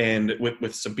 and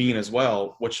with Sabine as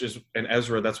well, and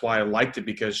Ezra. That's why I liked it,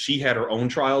 because she had her own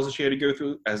trials that she had to go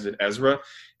through, as did Ezra,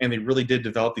 and they really did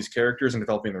develop these characters and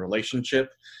developing the relationship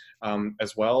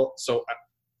as well. So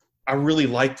I really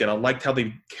liked it. I liked how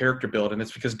they character build, and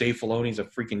it's because Dave Filoni's a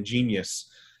freaking genius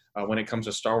when it comes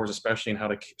to Star Wars, especially in how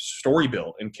to story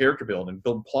build and character build and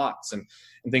build plots and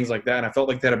things like that. And I felt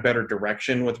like they had a better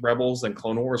direction with Rebels than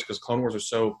Clone Wars, because Clone Wars are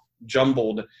so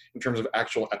jumbled in terms of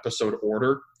actual episode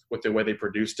order with the way they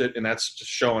produced it. And that's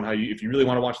just showing how if you really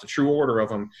want to watch the true order of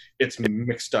them, it's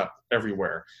mixed up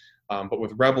everywhere. But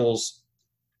with Rebels,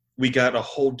 we got a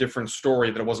whole different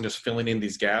story that it wasn't just filling in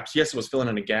these gaps. Yes, it was filling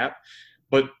in a gap,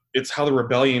 but it's how the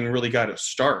rebellion really got its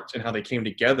start and how they came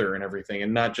together and everything,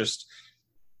 and not just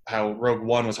how Rogue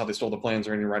One was how they stole the plans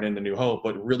right into New Hope,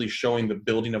 but really showing the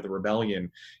building of the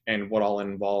rebellion and what all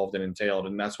involved and entailed.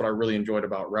 And that's what I really enjoyed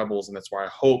about Rebels, and that's why I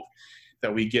hope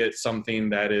that we get something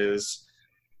that is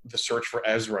the search for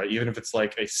Ezra, even if it's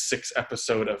like a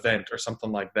 6-episode event or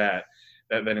something like that,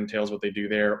 that entails what they do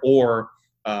there. Or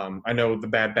I know the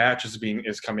Bad Batch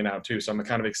is coming out too, so I'm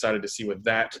kind of excited to see what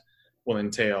that will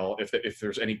entail, if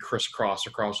there's any crisscross or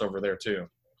crossover there too.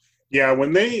 Yeah,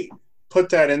 when they put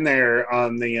that in there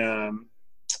on the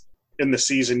in the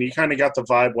season, you kind of got the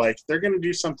vibe like they're going to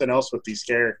do something else with these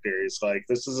characters. Like,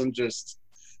 this isn't just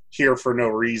here for no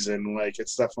reason. Like,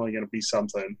 it's definitely going to be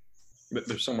something. But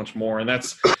there's so much more, and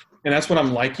that's what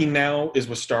I'm liking now is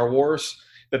with Star Wars,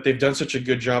 that they've done such a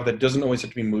good job that it doesn't always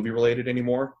have to be movie related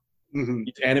anymore. Mm-hmm.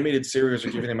 These animated series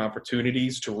are giving them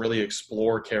opportunities to really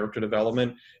explore character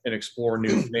development and explore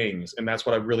new things, and that's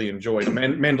what I really enjoyed.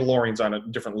 Mandalorian's on a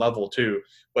different level too,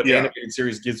 but the animated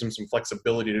series gives them some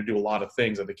flexibility to do a lot of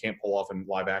things that they can't pull off in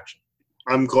live action.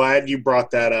 I'm glad you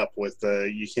brought that up with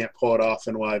the you can't pull it off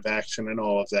in live action and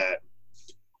all of that.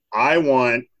 I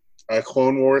want a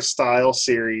Clone Wars style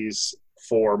series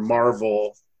for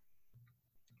Marvel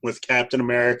with Captain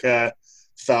America,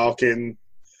 Falcon,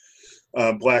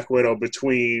 Black Widow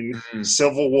between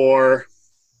Civil War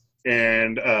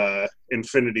and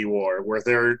Infinity War, where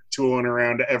they're tooling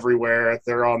around everywhere,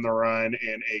 they're on the run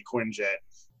in a Quinjet.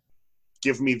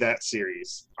 Give me that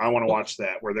series. I want to watch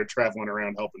that, where they're traveling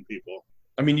around helping people.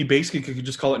 I mean, you basically could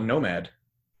just call it Nomad.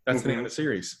 That's the name of the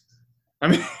series. I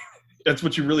mean, that's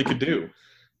what you really could do.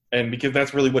 And because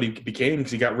that's really what he became,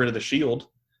 because he got rid of the shield.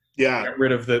 Yeah. Got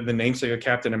rid of the namesake of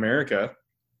Captain America,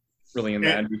 really, in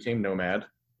that, and became Nomad.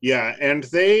 Yeah, and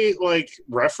they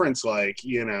reference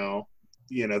you know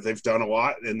they've done a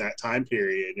lot in that time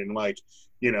period, and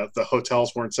the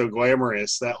hotels weren't so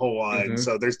glamorous, that whole line. Mm-hmm.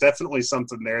 So there's definitely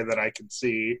something there that I could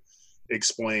see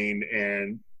explained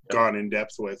and gone in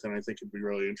depth with, and I think it'd be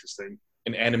really interesting.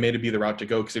 And animated be the route to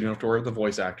go, because you don't have to worry about the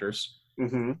voice actors.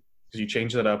 Mm-hmm. Because you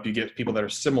change that up, you get people that are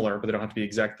similar, but they don't have to be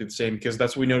exactly the same. Because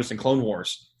that's what we noticed in Clone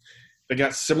Wars. They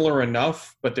got similar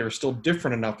enough, but they were still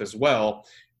different enough as well.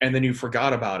 And then you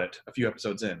forgot about it a few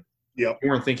episodes in. Yep. You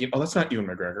weren't thinking, oh, that's not Ewan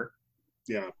McGregor.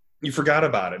 Yeah. You forgot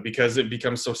about it because it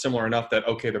becomes so similar enough that,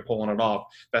 okay, they're pulling it off.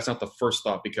 That's not the first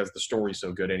thought because the story's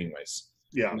so good anyways.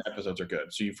 Yeah. And the episodes are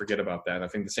good. So you forget about that. I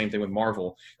think the same thing with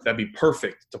Marvel. That'd be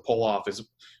perfect to pull off is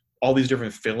all these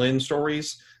different fill-in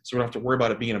stories. So we don't have to worry about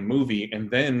it being a movie.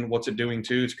 And then what's it doing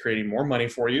too? It's creating more money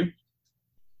for you.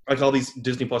 Like all these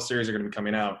Disney Plus series are going to be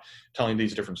coming out telling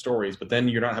these different stories, but then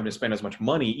you're not having to spend as much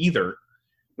money either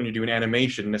when you're doing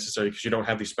animation necessarily, because you don't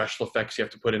have these special effects you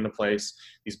have to put into place,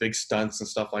 these big stunts and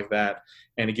stuff like that.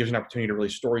 And it gives you an opportunity to really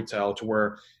storytell to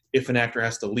where if an actor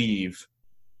has to leave,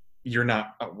 you're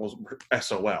not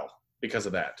SOL because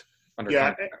of that.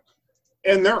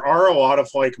 And there are a lot of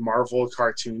Marvel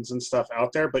cartoons and stuff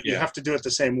out there, but you have to do it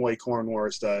the same way Clone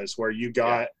Wars does, where you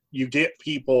get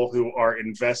people who are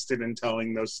invested in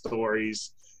telling those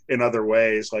stories in other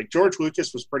ways. Like George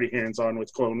Lucas was pretty hands-on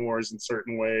with Clone Wars in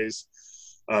certain ways.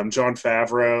 Jon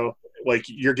Favreau,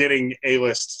 you're getting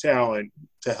A-list talent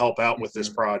to help out with this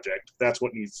project. That's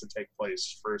what needs to take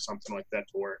place for something like that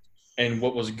to work. And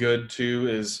what was good too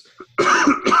is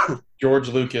George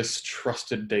Lucas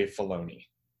trusted Dave Filoni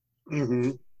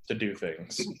to do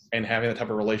things, and having that type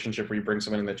of relationship where you bring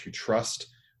someone in that you trust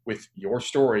with your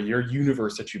story, your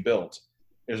universe that you built,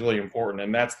 is really important.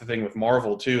 And that's the thing with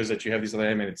Marvel too, is that you have these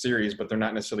animated series, but they're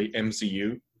not necessarily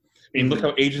MCU. I mean, look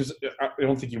how I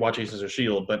don't think you watch Agents of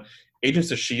S.H.I.E.L.D., but Agents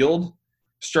of S.H.I.E.L.D.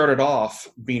 started off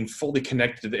being fully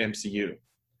connected to the MCU.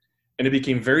 And it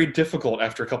became very difficult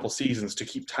after a couple seasons to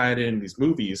keep tying it in these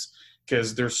movies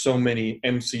because there's so many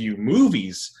MCU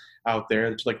movies out there.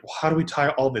 It's well, how do we tie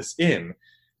all this in?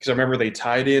 Because I remember they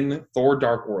tied in Thor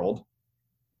Dark World.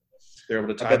 They were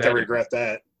able to tie that in. I regret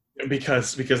that.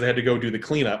 Because they had to go do the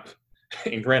cleanup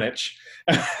in Greenwich.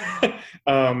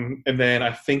 And then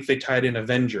I think they tied in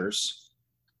Avengers,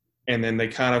 and then they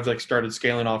kind of started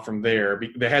scaling off from there.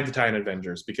 They had to tie in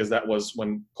Avengers because that was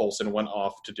when Coulson went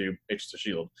off to do Agents of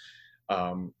S.H.I.E.L.D.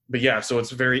 But yeah, so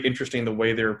it's very interesting the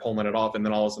way they're pulling it off, and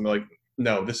then all of a sudden they're like,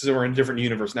 no, we're in a different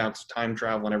universe now because time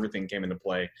travel and everything came into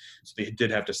play. So they did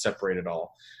have to separate it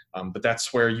all. But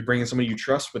that's where you bring in somebody you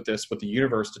trust with the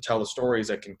universe, to tell the stories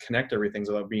that can connect everything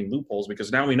without being loopholes,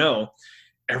 because now we know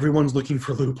everyone's looking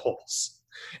for loopholes.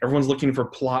 Everyone's looking for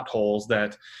plot holes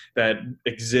that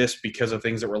exist because of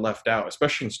things that were left out,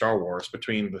 especially in Star Wars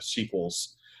between the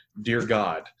sequels. Dear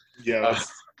God. Yeah,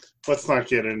 let's not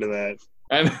get into that.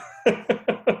 And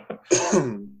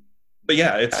but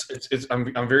yeah, it's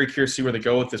I'm very curious to see where they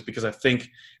go with this, because I think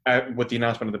with the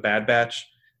announcement of the Bad Batch,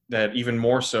 that even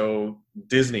more so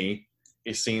Disney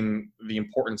is seeing the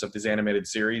importance of this animated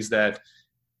series. That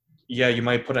yeah, you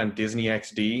might put on Disney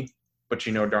XD, but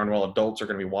you know darn well adults are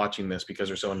going to be watching this because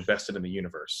they're so invested in the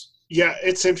universe. Yeah,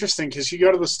 it's interesting because you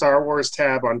go to the Star Wars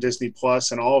tab on Disney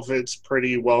Plus and all of it's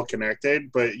pretty well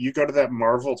connected, but you go to that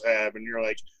Marvel tab and you're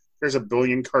like, there's a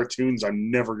billion cartoons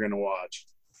I'm never going to watch.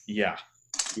 Yeah,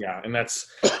 and that's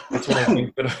what I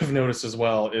think that I've noticed as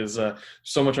well is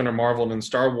so much under Marvel, and in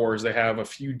Star Wars they have a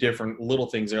few different little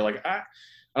things. They're like, I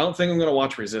don't think I'm going to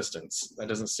watch Resistance. That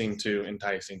doesn't seem too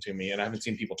enticing to me, and I haven't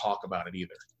seen people talk about it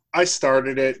either. I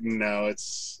started it. No,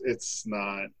 it's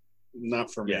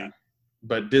not for me. Yeah,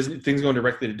 but Disney things going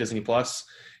directly to Disney Plus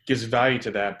gives value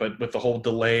to that. But with the whole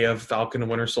delay of Falcon and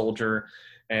Winter Soldier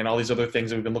and all these other things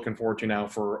that we've been looking forward to now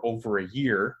for over a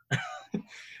year,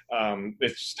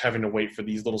 it's just having to wait for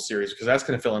these little series, because that's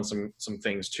going to fill in some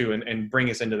things too, and bring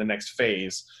us into the next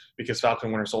phase, because Falcon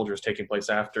and Winter Soldier is taking place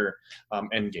after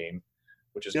Endgame,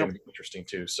 which is going to be interesting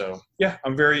too. So yeah,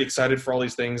 I'm very excited for all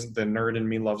these things. The nerd in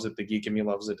me loves it. The geek in me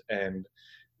loves it. And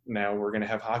now we're going to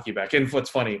have hockey back. And what's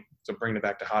funny, to bring it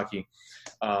back to hockey,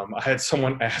 I had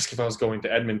someone ask if I was going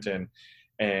to Edmonton,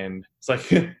 and it's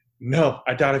like, no,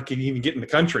 I doubt I can even get in the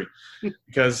country,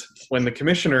 because when the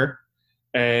commissioner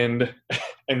and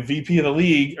VP of the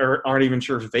league aren't even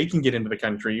sure if they can get into the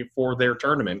country for their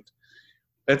tournament,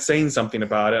 that's saying something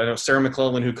about it. I know Sarah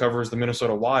McClellan, who covers the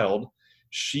Minnesota Wild,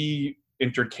 she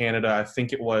entered Canada, I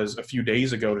think it was a few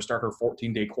days ago, to start her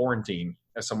 14-day quarantine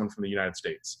as someone from the United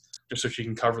States, just so she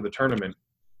can cover the tournament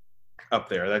up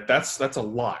there. That's a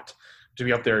lot to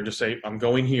be up there and just say, I'm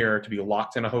going here to be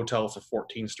locked in a hotel for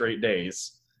 14 straight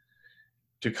days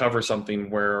to cover something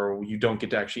where you don't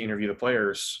get to actually interview the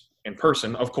players in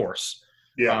person, of course.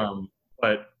 Yeah.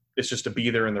 But it's just to be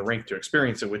there in the rink to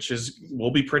experience it, which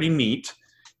will be pretty neat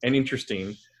and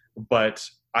interesting. But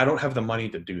I don't have the money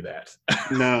to do that.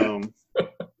 No.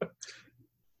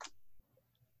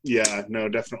 Yeah, no,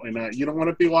 definitely not. You don't want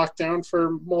to be locked down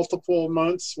for multiple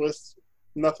months with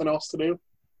nothing else to do.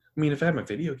 I mean, if I had my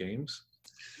video games.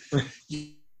 Yeah,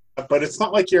 but it's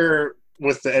not like you're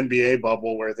with the NBA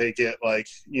bubble where they get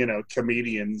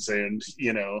comedians and,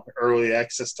 early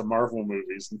access to Marvel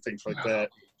movies and things like that.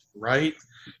 Right?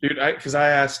 Dude, because I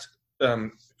asked,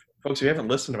 folks, if you haven't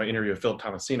listened to my interview with Philip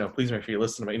Tomasino, please make sure you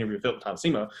listen to my interview with Philip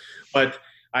Tomasino. But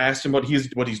I asked him what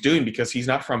he's doing, because he's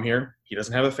not from here. He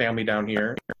doesn't have a family down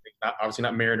here. He's obviously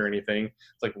not married or anything.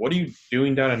 It's like, what are you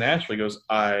doing down in Nashville? He goes,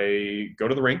 I go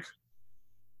to the rink.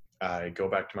 I go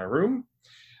back to my room.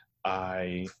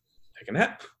 I take a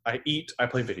nap. I eat. I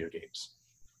play video games.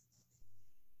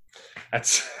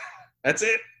 That's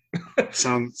it.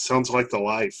 Sounds like the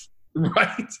life.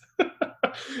 Right.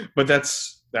 But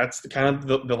that's the kind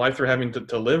of the life they're having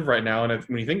to live right now. And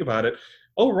when you think about it,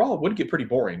 overall, it would get pretty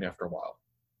boring after a while.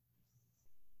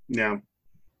 Yeah.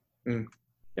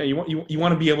 Yeah, you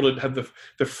want to be able to have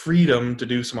the freedom to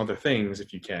do some other things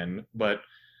if you can, but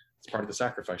it's part of the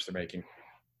sacrifice they're making.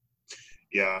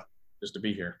 Yeah. Just to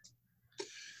be here.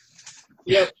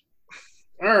 Yep.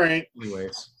 All right.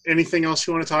 Anyways. Anything else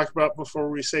you want to talk about before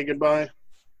we say goodbye?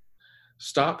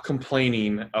 Stop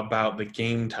complaining about the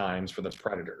game times for the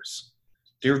Predators.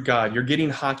 Dear God, you're getting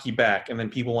hockey back, and then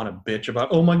people want to bitch about,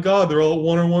 oh my God, they're all at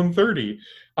 1 or 1:30.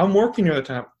 I'm working here at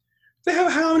the time. They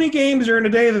have how many games during a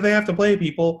day that they have to play,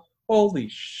 people? Holy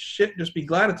shit, just be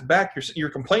glad it's back. You're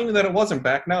complaining that it wasn't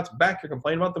back. Now it's back. You're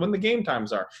complaining about when the game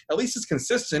times are. At least it's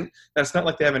consistent. That's not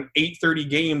like they have an 8:30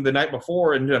 game the night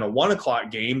before and then a 1 o'clock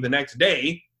game the next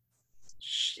day.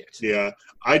 Shit. Yeah.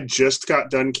 I just got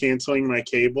done canceling my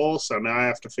cable, so now I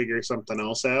have to figure something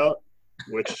else out,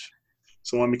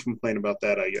 so let me complain about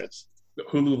that, I guess.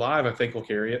 Hulu Live, I think, will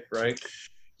carry it, right?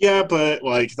 Yeah, but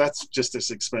that's just as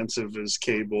expensive as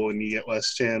cable, and you get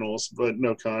less channels, but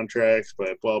no contracts,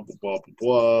 but blah blah blah blah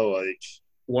blah.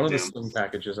 One of the Sling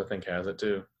packages, I think, has it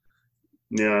too.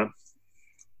 Yeah,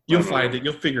 you'll find it.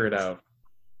 You'll figure it out.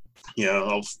 Yeah,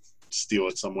 I'll steal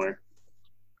it somewhere.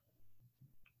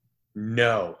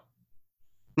 No,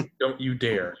 don't you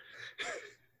dare!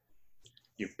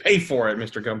 You pay for it,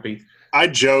 Mr. Gumpy. I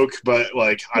joke, but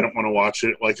like I don't want to watch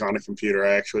it like on a computer.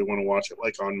 I actually want to watch it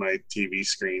like on my TV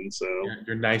screen. So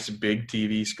Your nice big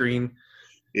TV screen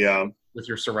yeah, with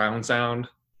your surround sound.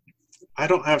 I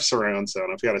don't have surround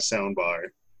sound. I've got a sound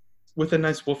bar. With a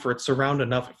nice woofer, it's surround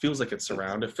enough. It feels like it's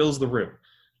surround. It fills the room.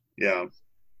 Yeah,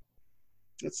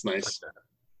 that's nice.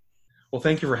 Well,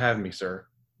 thank you for having me, sir.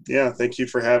 Yeah, thank you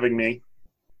for having me.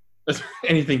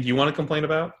 Anything you want to complain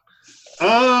about?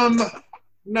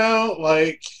 No,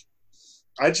 like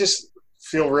I just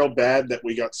feel real bad that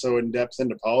we got so in depth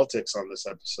into politics on this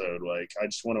episode. Like, I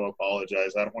just want to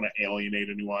apologize. I don't want to alienate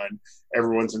anyone.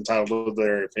 Everyone's entitled to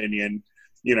their opinion.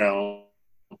 You know,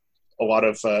 a lot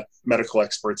of medical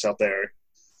experts out there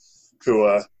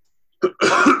who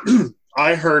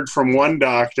I heard from one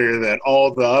doctor that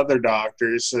all the other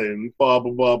doctors and blah,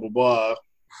 blah, blah, blah, blah.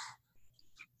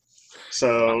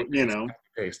 So, you know,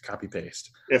 Copy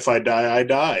paste. if I die, I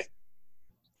die.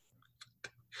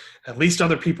 At least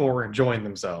other people were enjoying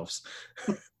themselves.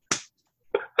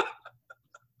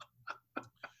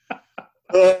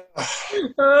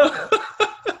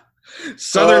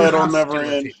 Southern it'll never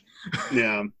hostility.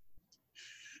 end.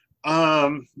 Yeah.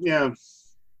 Yeah.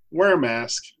 Wear a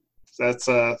mask. That's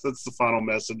the final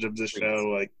message of this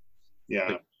show. Like,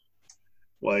 yeah.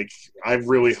 Like, I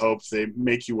really hope they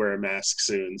make you wear a mask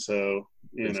soon. So,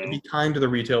 you know. Be kind to the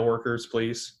retail workers,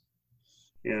 please.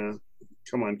 Yeah.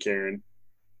 Come on, Karen.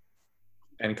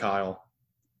 And Kyle.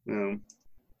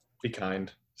 Be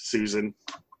kind. Susan.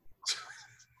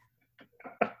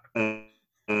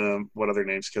 What other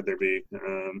names could there be?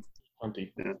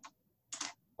 Plenty. Yeah.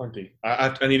 Plenty.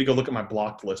 I need to go look at my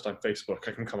blocked list on Facebook.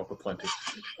 I can come up with plenty.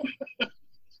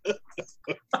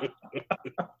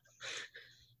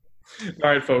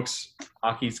 All right, folks.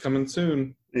 Hockey's coming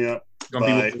soon. Yeah. Some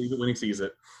people believe it when he sees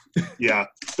it. Yeah.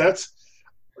 That's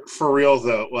for real,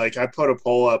 though. Like, I put a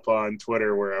poll up on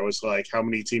Twitter where I was like, how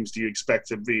many teams do you expect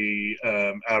to be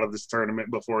out of this tournament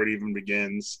before it even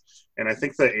begins? And I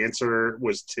think the answer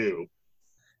was 2.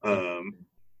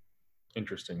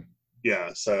 Interesting.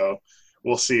 Yeah, so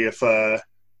we'll see if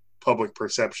public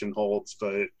perception holds.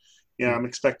 But, yeah, I'm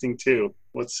expecting 2.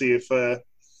 Let's see if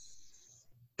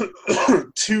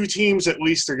 2 teams at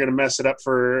least are going to mess it up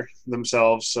for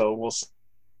themselves. So we'll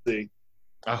see.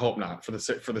 I hope not. For the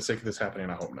sake of this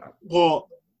happening, I hope not. Well,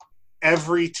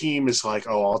 every team is like,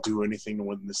 oh, I'll do anything to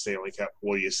win the Stanley Cup.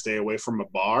 Will you stay away from a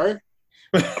bar?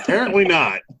 Apparently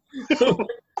not.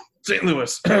 St.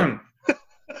 Louis.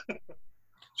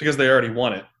 Because they already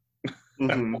won it.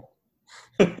 Mm-hmm.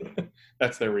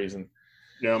 That's their reason.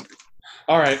 Yeah.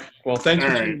 All right. Well, thanks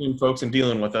for tuning in, folks, and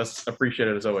dealing with us. Appreciate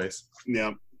it as always.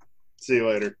 Yeah. See you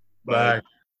later. Bye.